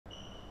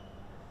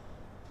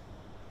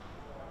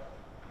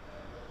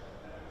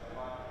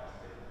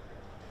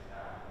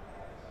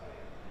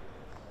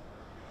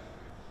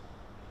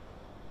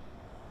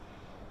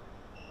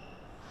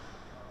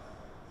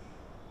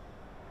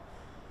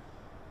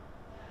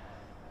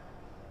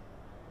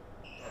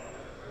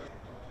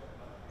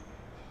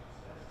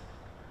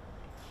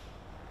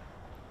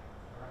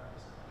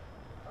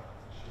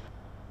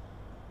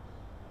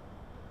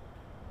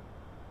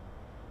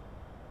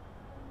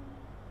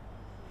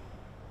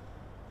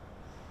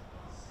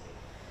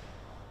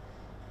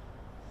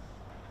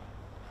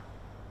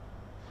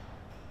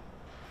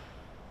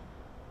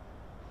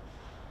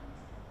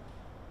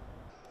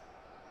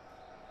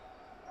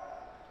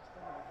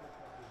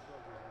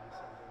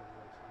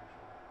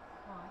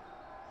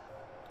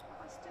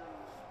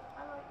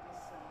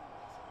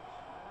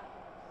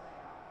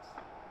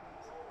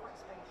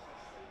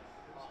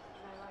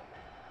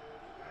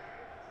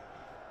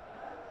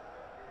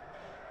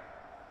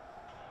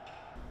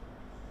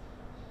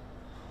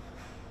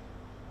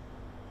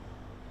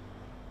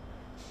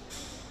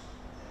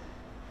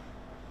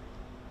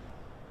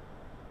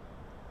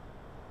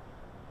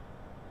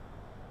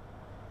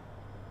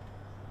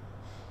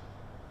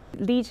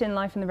Legion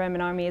Life in the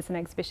Roman Army is an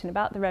exhibition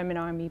about the Roman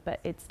army, but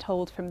it's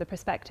told from the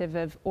perspective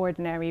of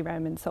ordinary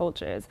Roman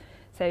soldiers.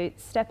 So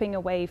stepping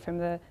away from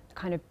the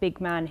kind of big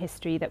man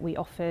history that we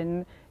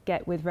often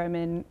get with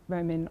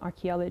Roman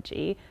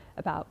archaeology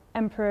about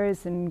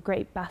emperors and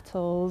great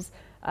battles,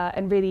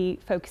 and really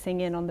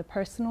focusing in on the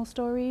personal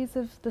stories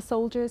of the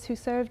soldiers who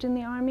served in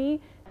the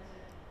army.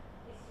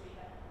 History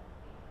that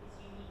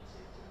is unique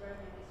to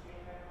Roman history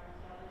and Roman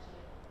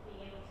archaeology, of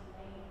being able to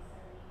name so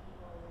many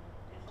people as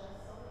well as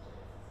soldiers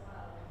as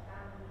well, their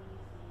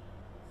families, the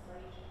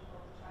enslaved people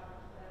who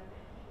travelled with them, and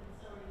even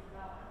stories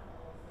about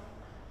animals.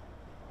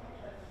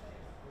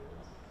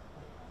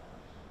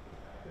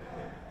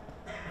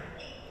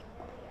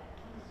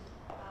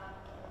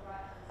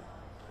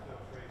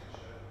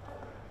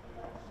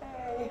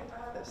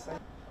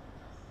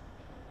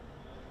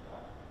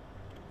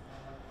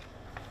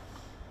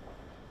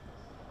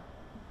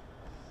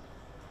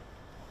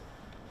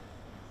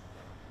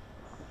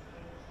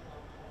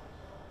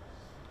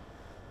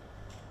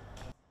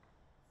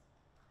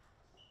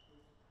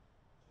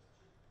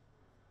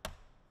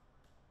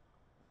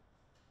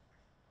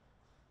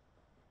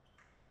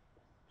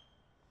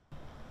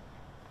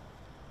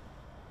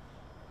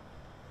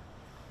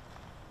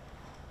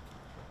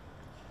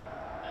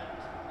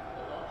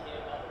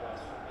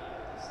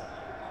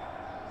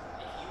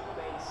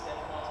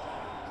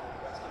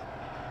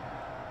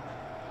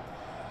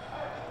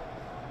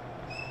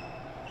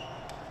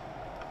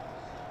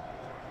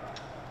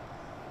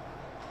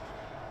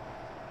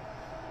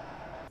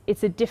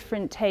 It's a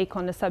different take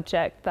on a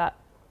subject that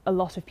a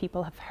lot of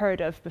people have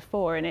heard of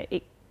before, and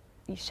it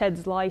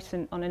sheds light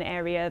on an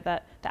area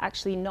that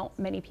actually not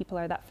many people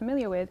are that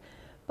familiar with.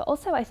 But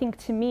also, I think,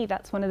 to me,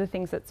 that's one of the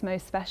things that's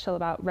most special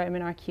about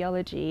Roman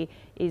archaeology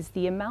is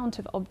the amount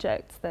of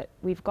objects that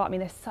we've got. I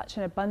mean, there's such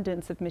an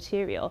abundance of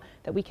material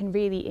that we can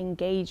really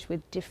engage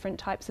with different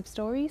types of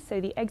stories. So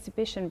the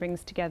exhibition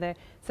brings together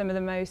some of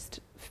the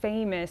most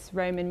famous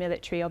Roman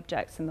military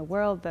objects in the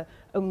world, the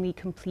only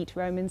complete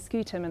Roman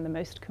scutum and the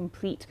most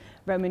complete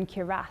Roman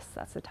cuirass,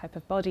 that's a type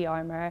of body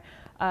armor,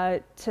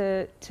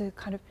 to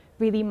kind of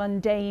really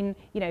mundane,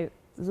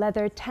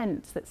 leather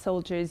tents that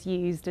soldiers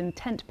used and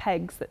tent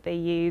pegs that they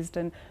used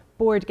and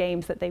board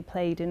games that they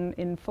played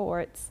in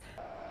forts.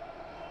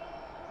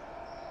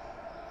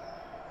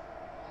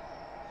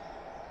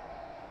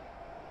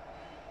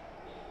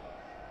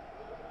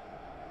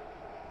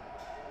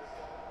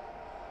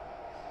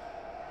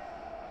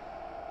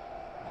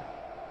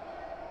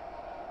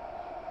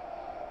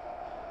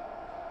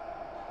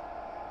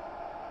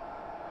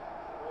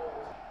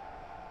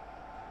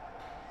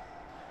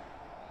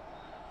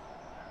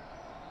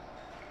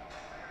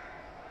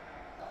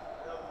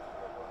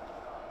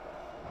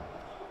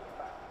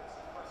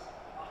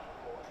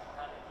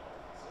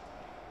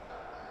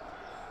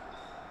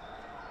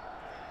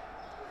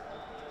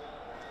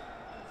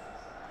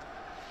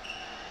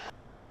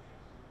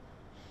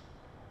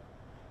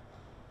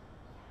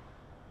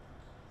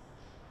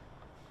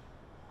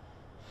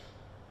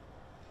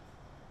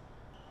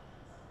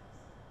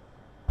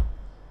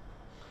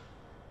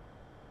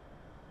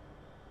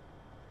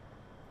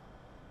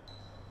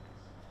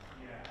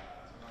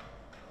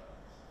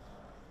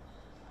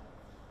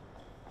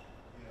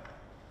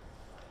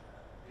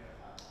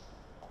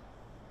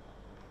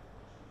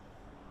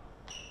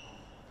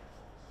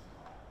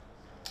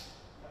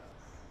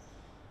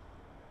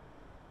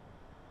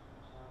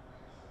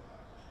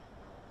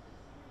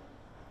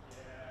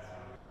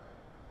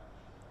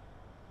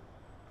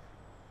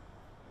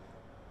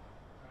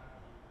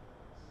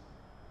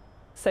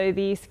 So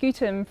the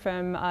scutum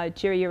from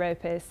Dura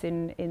Europus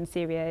in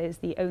Syria is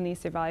the only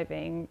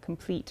surviving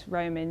complete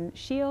Roman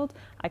shield.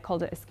 I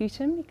called it a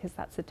scutum because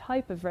that's a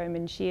type of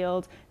Roman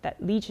shield that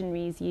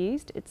legionaries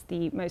used. It's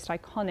the most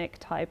iconic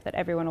type that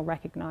everyone will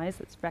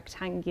recognize. It's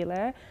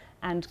rectangular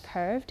and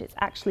curved. It's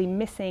actually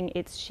missing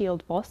its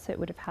shield boss, so it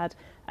would have had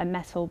a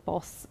metal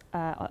boss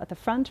at the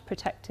front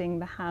protecting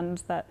the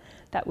hand that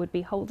would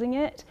be holding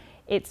it.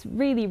 It's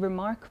really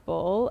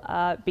remarkable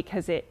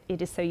because it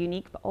is so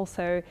unique, but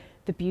also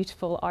the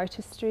beautiful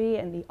artistry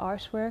and the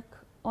artwork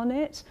on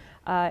it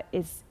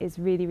is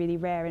really, really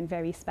rare and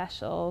very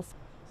special.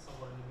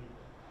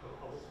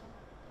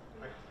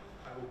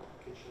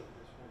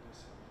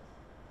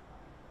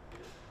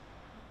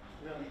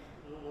 No,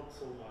 not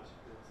so much.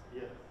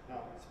 Yeah,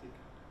 now speak.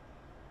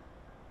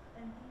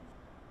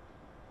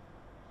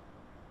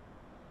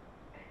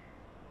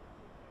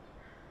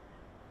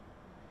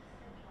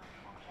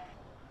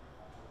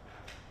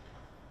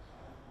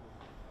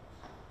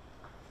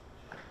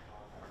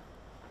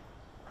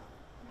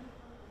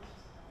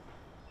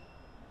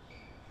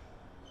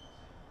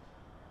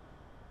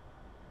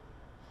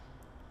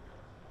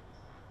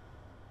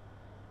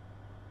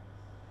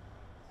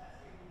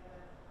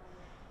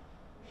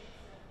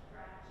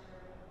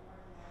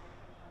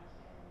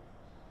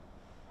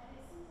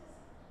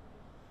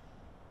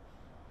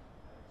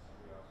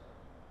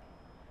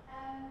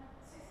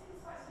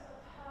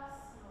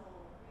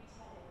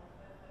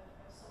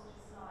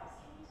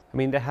 I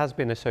mean, there has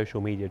been a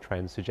social media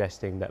trend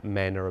suggesting that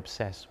men are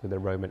obsessed with the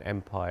Roman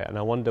Empire, and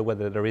I wonder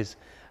whether there is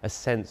a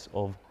sense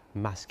of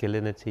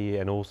masculinity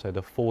and also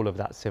the fall of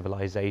that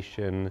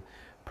civilization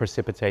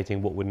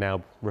precipitating what would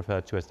now refer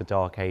to as the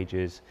Dark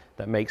Ages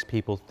that makes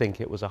people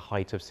think it was a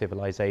height of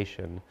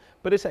civilization.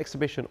 But this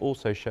exhibition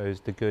also shows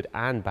the good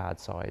and bad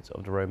sides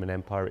of the Roman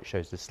Empire. It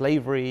shows the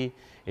slavery,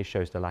 it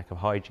shows the lack of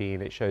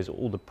hygiene, it shows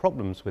all the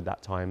problems with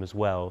that time as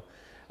well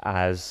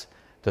as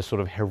the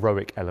sort of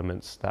heroic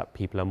elements that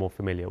people are more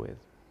familiar with.